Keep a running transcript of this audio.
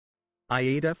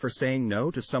AITA for saying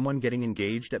no to someone getting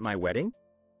engaged at my wedding?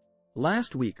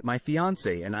 Last week my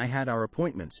fiancé and I had our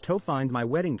appointments to find my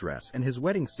wedding dress and his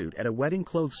wedding suit at a wedding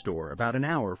clothes store about an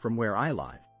hour from where I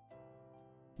live.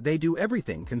 They do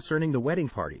everything concerning the wedding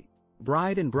party,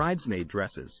 bride and bridesmaid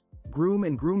dresses, groom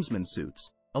and groomsmen suits,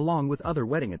 along with other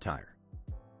wedding attire.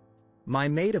 My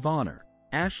maid of honor,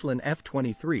 Ashlyn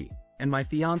F23, and my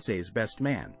fiancé's best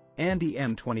man, Andy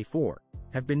M24,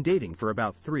 have been dating for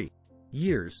about 3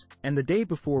 years, and the day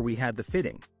before we had the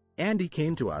fitting, Andy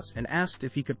came to us and asked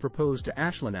if he could propose to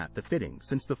Ashlyn at the fitting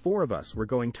since the 4 of us were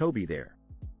going to be there.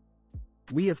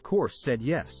 We of course said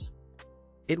yes.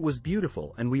 It was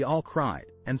beautiful and we all cried,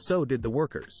 and so did the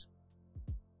workers.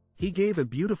 He gave a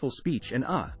beautiful speech and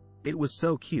it was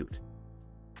so cute.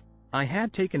 I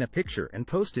had taken a picture and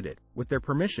posted it, with their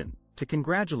permission, to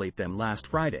congratulate them last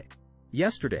Friday.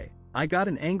 Yesterday, I got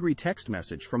an angry text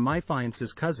message from my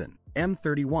fiance's cousin,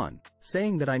 M31,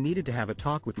 saying that I needed to have a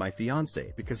talk with my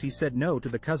fiancé because he said no to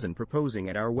the cousin proposing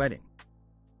at our wedding.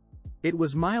 It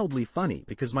was mildly funny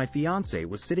because my fiancé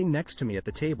was sitting next to me at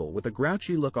the table with a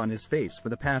grouchy look on his face for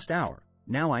the past hour.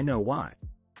 Now I know why.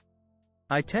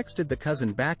 I texted the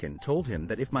cousin back and told him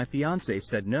that if my fiancé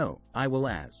said no, I will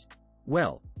as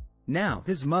well. Now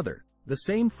his mother, the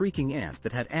same freaking aunt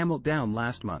that had ambled down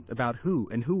last month about who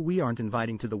we aren't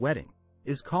inviting to the wedding,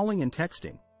 is calling and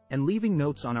texting, and leaving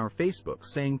notes on our Facebook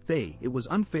saying it was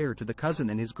unfair to the cousin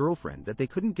and his girlfriend that they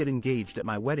couldn't get engaged at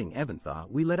my wedding even though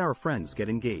we let our friends get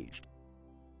engaged.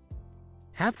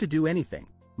 Have to do anything,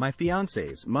 my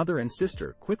fiancé's mother and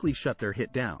sister quickly shut their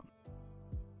hit down.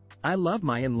 I love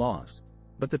my in-laws,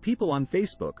 but the people on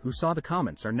Facebook who saw the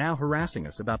comments are now harassing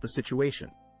us about the situation.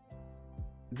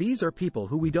 These are people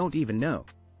who we don't even know.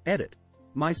 Edit.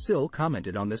 My Sil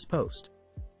commented on this post.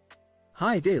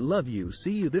 Hi day, love you,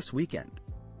 see you this weekend.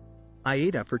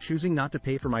 AITA for choosing not to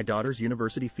pay for my daughter's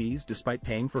university fees despite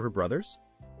paying for her brother's?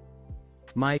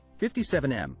 My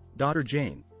 57M daughter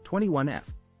Jane, 21F,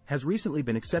 has recently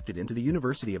been accepted into the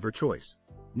university of her choice.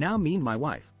 Now me and my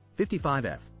wife,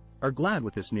 55F, are glad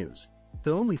with this news.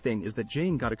 The only thing is that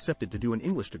Jane got accepted to do an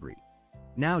English degree.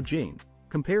 Now Jane,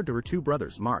 compared to her 2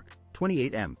 brothers Mark,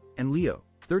 28M, and Leo,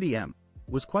 30M,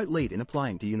 was quite late in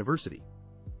applying to university.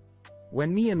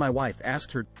 When me and my wife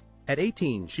asked her, at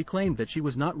 18 she claimed that she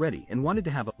was not ready and wanted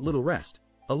to have a little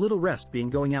rest being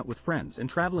going out with friends and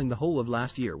traveling the whole of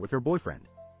last year with her boyfriend.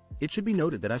 It should be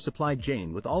noted that I supplied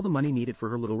Jane with all the money needed for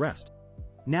her little rest.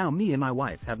 Now me and my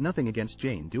wife have nothing against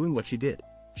Jane doing what she did.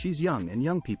 She's young and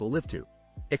young people live to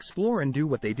explore and do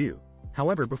what they do.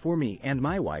 However, before me and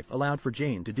my wife allowed for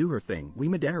Jane to do her thing, we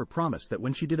made her promise that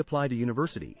when she did apply to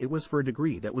university it was for a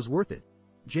degree that was worth it.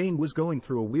 Jane was going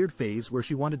through a weird phase where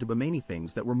she wanted to be many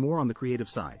things that were more on the creative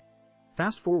side.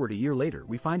 Fast forward a year later,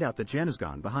 we find out that Jen has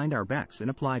gone behind our backs and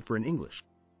applied for an English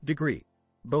degree.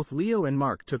 Both Leo and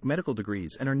Mark took medical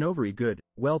degrees and are no very good,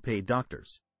 well-paid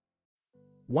doctors.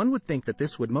 One would think that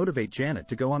this would motivate Janet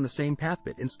to go on the same path,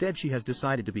 but instead she has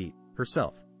decided to be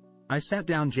herself. I sat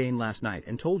down Jane last night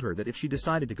and told her that if she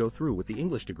decided to go through with the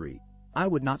English degree, I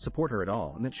would not support her at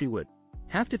all and that she would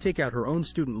have to take out her own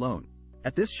student loan.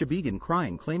 At this she began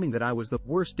crying, claiming that I was the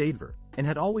worst date ever and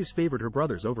had always favored her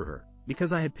brothers over her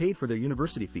because I had paid for their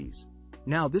university fees.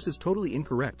 Now this is totally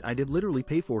incorrect. I did literally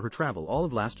pay for her travel all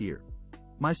of last year.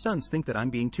 My sons think that I'm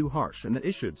being too harsh and that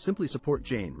I should simply support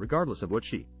Jane regardless of what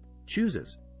she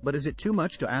chooses. But is it too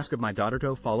much to ask of my daughter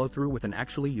to follow through with an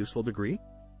actually useful degree?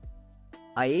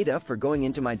 AITA for going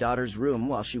into my daughter's room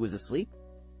while she was asleep?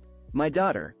 My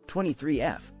daughter,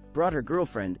 23F, brought her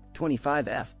girlfriend,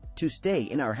 25F, to stay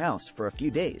in our house for a few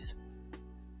days.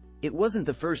 It wasn't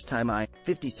the first time I,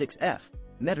 56F,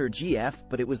 met her GF,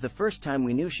 but it was the first time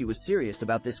we knew she was serious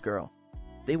about this girl.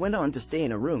 They went on to stay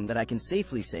in a room that I can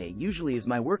safely say usually is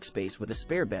my workspace with a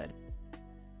spare bed.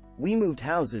 We moved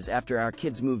houses after our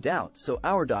kids moved out, so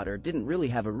our daughter didn't really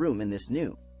have a room in this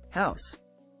new house.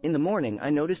 In the morning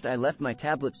I noticed I left my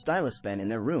tablet stylus pen in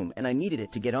their room and I needed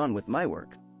it to get on with my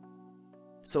work.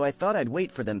 So I thought I'd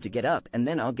wait for them to get up and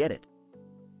then I'll get it.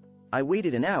 I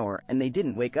waited an hour and they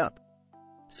didn't wake up.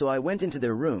 So I went into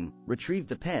their room, retrieved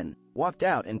the pen, walked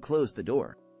out and closed the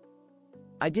door.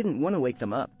 I didn't want to wake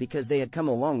them up because they had come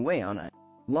a long way on a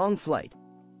long flight.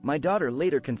 My daughter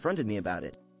later confronted me about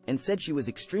it and said she was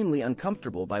extremely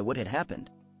uncomfortable by what had happened.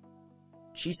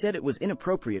 She said it was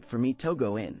inappropriate for me to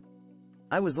go in.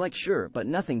 I was like, sure, but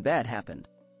nothing bad happened.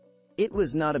 It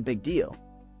was not a big deal.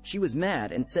 She was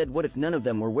mad and said what if none of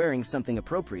them were wearing something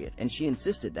appropriate, and she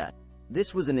insisted that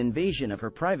this was an invasion of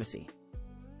her privacy.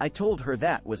 I told her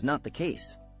that was not the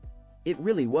case. It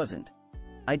really wasn't.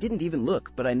 I didn't even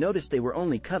look, but I noticed they were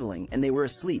only cuddling and they were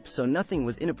asleep, so nothing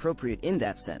was inappropriate in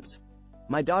that sense.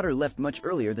 My daughter left much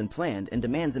earlier than planned and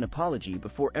demands an apology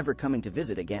before ever coming to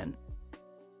visit again.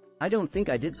 I don't think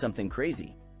I did something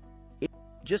crazy.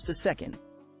 Just a second.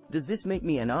 Does this make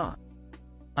me an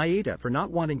AITA for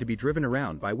not wanting to be driven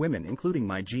around by women, including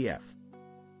my GF.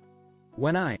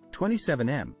 When I,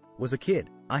 27M, was a kid,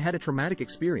 I had a traumatic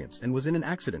experience and was in an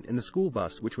accident in the school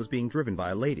bus which was being driven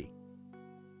by a lady.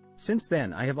 Since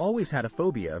then I have always had a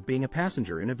phobia of being a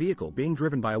passenger in a vehicle being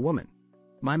driven by a woman.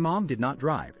 My mom did not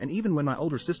drive, and even when my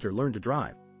older sister learned to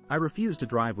drive, I refused to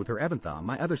drive with her even though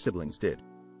my other siblings did.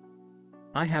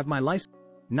 I have my license,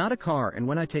 not a car, and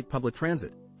when I take public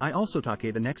transit, I also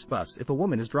take the next bus if a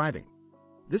woman is driving.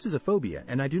 This is a phobia,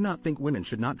 and I do not think women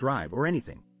should not drive or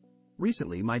anything.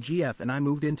 Recently my GF and I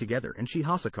moved in together and she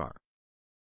has a car.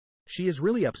 She is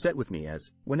really upset with me as,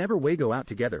 whenever we go out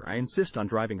together I insist on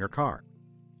driving her car.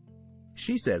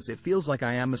 She says it feels like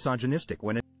I am misogynistic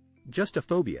when it's just a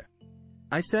phobia.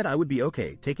 I said I would be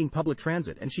okay taking public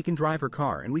transit and she can drive her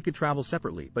car and we could travel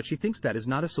separately, but she thinks that is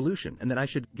not a solution and that I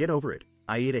should get over it.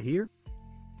 AITA here?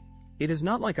 It is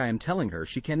not like I am telling her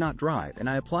she cannot drive, and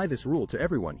I apply this rule to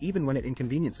everyone even when it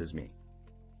inconveniences me.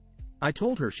 I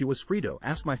told her she was free to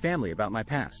ask my family about my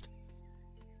past.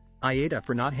 AITA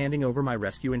for not handing over my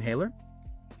rescue inhaler?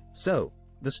 So,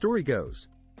 the story goes,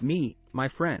 me, my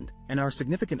friend, and our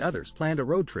significant others planned a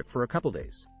road trip for a couple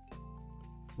days.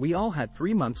 We all had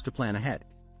 3 months to plan ahead.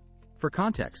 For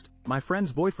context, my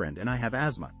friend's boyfriend and I have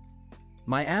asthma.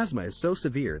 My asthma is so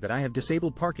severe that I have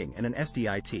disabled parking and an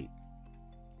SDIT.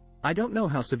 I don't know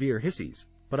how severe his is,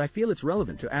 but I feel it's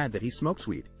relevant to add that he smokes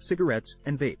weed, cigarettes,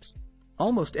 and vapes.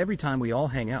 Almost every time we all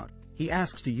hang out, he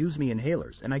asks to use me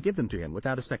inhalers and I give them to him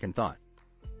without a second thought.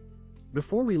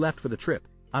 Before we left for the trip,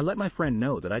 I let my friend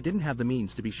know that I didn't have the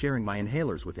means to be sharing my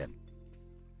inhalers with him.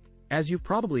 As you've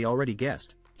probably already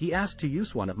guessed, he asked to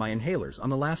use one of my inhalers on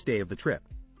the last day of the trip.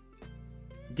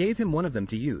 Gave him one of them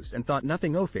to use and thought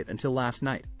nothing of it until last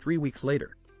night, 3 weeks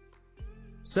later.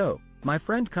 So, my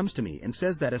friend comes to me and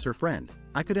says that as her friend,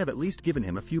 I could have at least given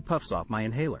him a few puffs off my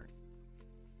inhaler.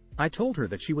 I told her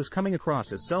that she was coming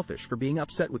across as selfish for being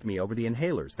upset with me over the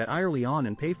inhalers that I early on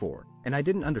and pay for, and I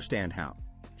didn't understand how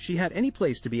she had any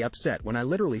place to be upset when I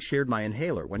literally shared my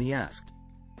inhaler when he asked.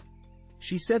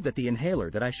 She said that the inhaler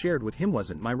that I shared with him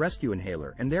wasn't my rescue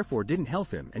inhaler and therefore didn't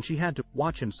help him, and she had to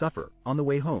watch him suffer on the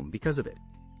way home because of it.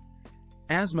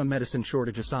 Asthma medicine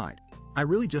shortage aside, I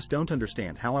really just don't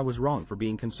understand how I was wrong for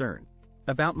being concerned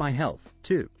about my health,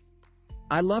 too.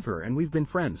 I love her and we've been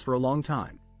friends for a long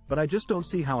time, but I just don't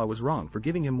see how I was wrong for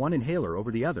giving him one inhaler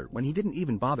over the other when he didn't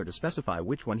even bother to specify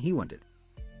which one he wanted.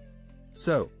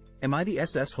 So, am I the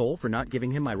AmItheAsshole for not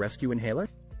giving him my rescue inhaler?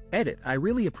 Edit. I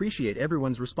really appreciate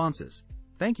everyone's responses.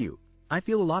 Thank you. I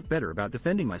feel a lot better about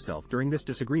defending myself during this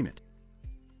disagreement.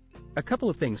 A couple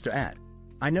of things to add.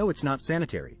 I know it's not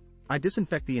sanitary. I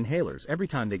disinfect the inhalers every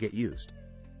time they get used.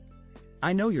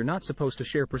 I know you're not supposed to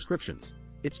share prescriptions.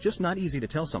 It's just not easy to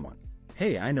tell someone,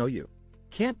 hey, I know you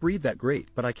can't breathe that great,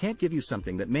 but I can't give you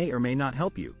something that may or may not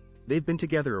help you. They've been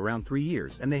together around 3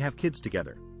 years and they have kids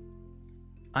together.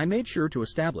 I made sure to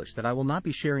establish that I will not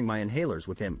be sharing my inhalers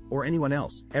with him or anyone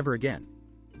else ever again.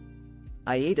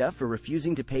 AITA for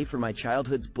refusing to pay for my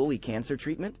childhood's bully cancer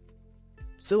treatment?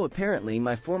 So apparently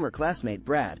my former classmate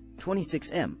Brad,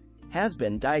 26M, has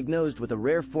been diagnosed with a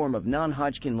rare form of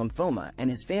non-Hodgkin lymphoma, and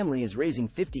his family is raising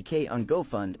 $50,000 on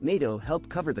GoFundMe to help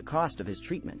cover the cost of his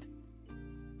treatment.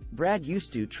 Brad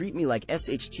used to treat me like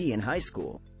SHT in high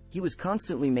school. He was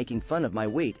constantly making fun of my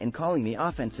weight and calling me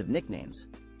offensive nicknames.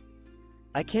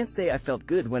 I can't say I felt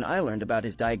good when I learned about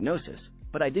his diagnosis,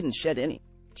 but I didn't shed any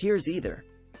tears either.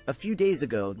 A few days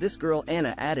ago, this girl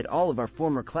Anna added all of our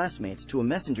former classmates to a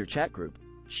messenger chat group.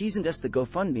 She sent us the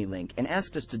GoFundMe link and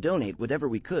asked us to donate whatever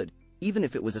we could, even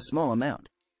if it was a small amount.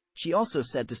 She also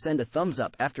said to send a thumbs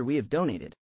up after we have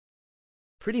donated.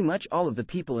 Pretty much all of the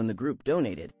people in the group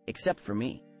donated, except for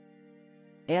me.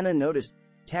 Anna noticed,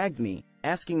 tagged me,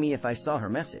 asking me if I saw her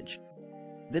message.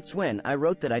 That's when I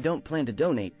wrote that I don't plan to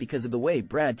donate because of the way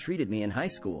Brad treated me in high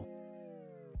school.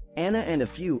 Anna and a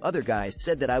few other guys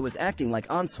said that I was acting like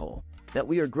asshole, that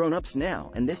we are grown-ups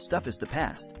now and this stuff is the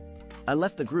past. I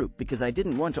left the group because I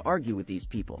didn't want to argue with these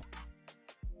people.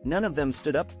 None of them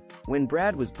stood up when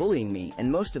Brad was bullying me,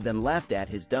 and most of them laughed at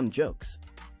his dumb jokes.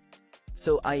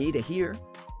 So AITA here?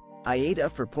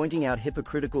 AITA for pointing out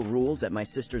hypocritical rules at my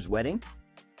sister's wedding?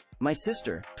 My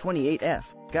sister,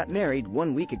 28F, got married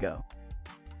 1 week ago.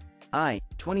 I,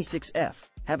 26F,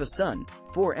 have a son,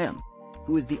 4M,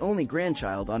 who is the only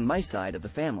grandchild on my side of the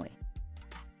family.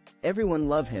 Everyone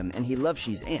love him and he loves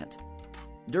she's aunt.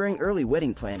 During early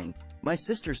wedding planning, my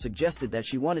sister suggested that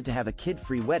she wanted to have a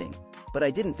kid-free wedding, but I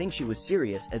didn't think she was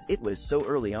serious as it was so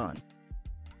early on.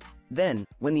 Then,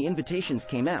 when the invitations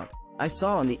came out, I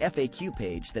saw on the FAQ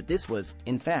page that this was,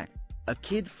 in fact, a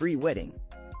kid-free wedding.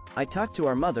 I talked to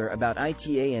our mother about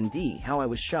ITA and how I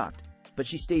was shocked, but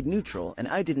she stayed neutral and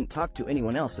I didn't talk to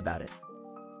anyone else about it.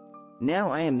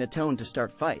 Now I am prone to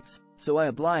start fights, so I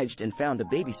obliged and found a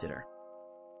babysitter.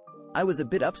 I was a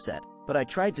bit upset, but I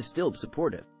tried to still be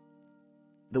supportive.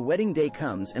 The wedding day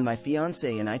comes and my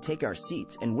fiancé and I take our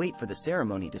seats and wait for the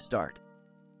ceremony to start.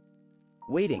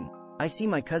 Waiting, I see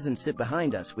my cousin sit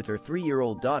behind us with her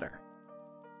 3-year-old daughter.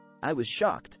 I was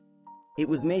shocked. It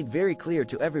was made very clear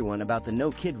to everyone about the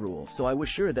no-kid rule, so I was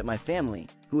sure that my family,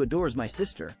 who adores my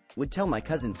sister, would tell my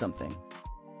cousin something.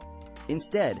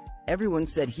 Instead, everyone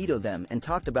said he to them and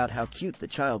talked about how cute the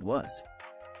child was.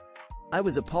 I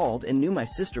was appalled and knew my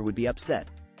sister would be upset.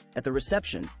 At the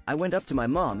reception, I went up to my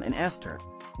mom and asked her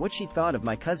what she thought of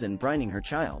my cousin brining her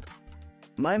child.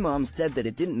 My mom said that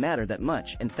it didn't matter that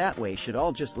much and that way should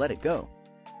all just let it go.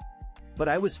 But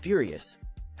I was furious.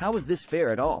 How was this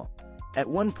fair at all? At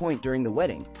one point during the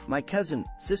wedding, my cousin,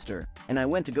 sister, and I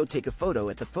went to go take a photo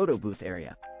at the photo booth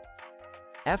area.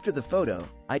 After the photo,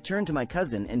 I turned to my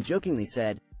cousin and jokingly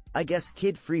said, "I guess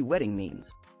kid-free wedding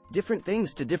means different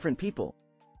things to different people."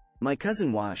 My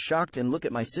cousin was shocked and looked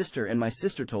at my sister and my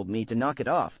sister told me to knock it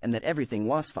off and that everything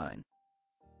was fine.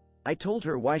 I told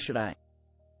her why should I?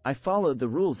 I followed the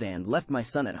rules and left my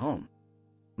son at home.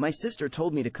 My sister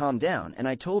told me to calm down and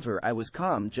I told her I was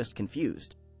calm, just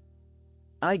confused.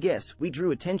 I guess we drew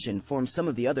attention from some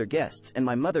of the other guests and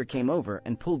my mother came over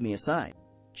and pulled me aside.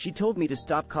 She told me to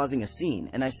stop causing a scene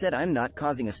and I said I'm not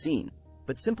causing a scene,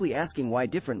 but simply asking why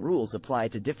different rules apply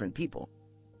to different people.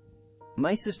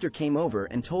 My sister came over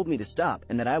and told me to stop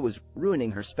and that I was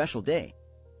ruining her special day.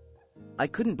 I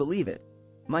couldn't believe it.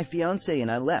 My fiancé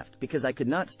and I left because I could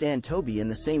not stand Toby in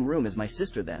the same room as my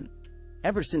sister then.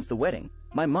 Ever since the wedding,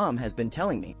 my mom has been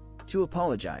telling me to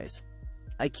apologize.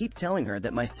 I keep telling her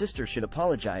that my sister should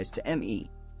apologize to me.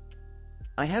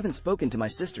 I haven't spoken to my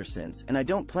sister since and I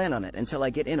don't plan on it until I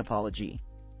get an apology.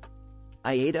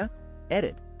 AITA?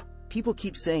 Edit. People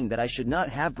keep saying that I should not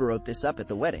have brought this up at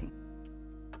the wedding.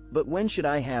 But when should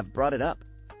I have brought it up?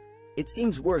 It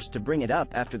seems worse to bring it up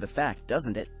after the fact,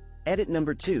 doesn't it? Edit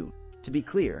number 2. To be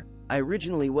clear, I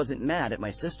originally wasn't mad at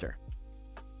my sister.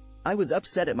 I was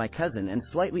upset at my cousin and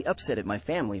slightly upset at my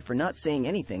family for not saying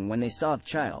anything when they saw the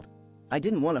child. I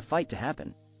didn't want a fight to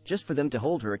happen, just for them to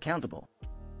hold her accountable.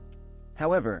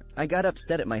 However, I got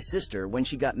upset at my sister when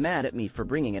she got mad at me for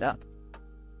bringing it up.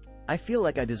 I feel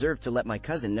like I deserved to let my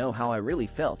cousin know how I really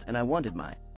felt and I wanted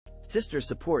my sister's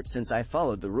support since I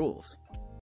followed the rules.